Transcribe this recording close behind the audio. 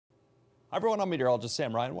Hi everyone, I'm meteorologist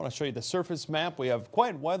Sam Ryan. I want to show you the surface map. We have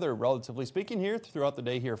quiet weather, relatively speaking, here throughout the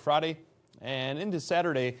day here Friday and into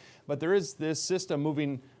Saturday. But there is this system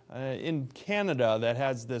moving in Canada that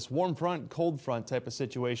has this warm front, cold front type of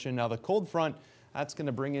situation. Now the cold front, that's going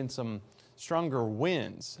to bring in some stronger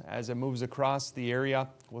winds as it moves across the area.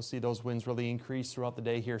 We'll see those winds really increase throughout the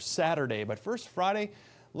day here Saturday. But first Friday,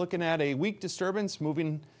 looking at a weak disturbance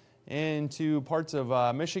moving into parts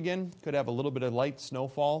of Michigan. Could have a little bit of light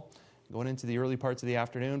snowfall going into the early parts of the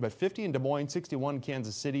afternoon, but 50 in Des Moines, 61 in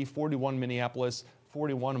Kansas City, 41 Minneapolis,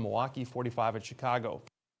 41 in Milwaukee, 45 in Chicago.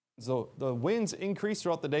 So the winds increase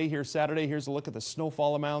throughout the day here Saturday. Here's a look at the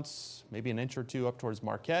snowfall amounts, maybe an inch or two up towards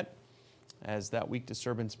Marquette as that weak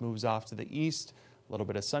disturbance moves off to the east. A little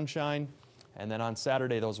bit of sunshine, and then on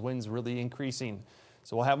Saturday those winds really increasing.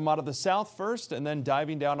 So we'll have them out of the south first and then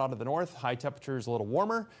diving down out of the north. High temperatures a little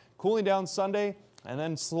warmer, cooling down Sunday, and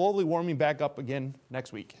then slowly warming back up again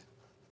next week.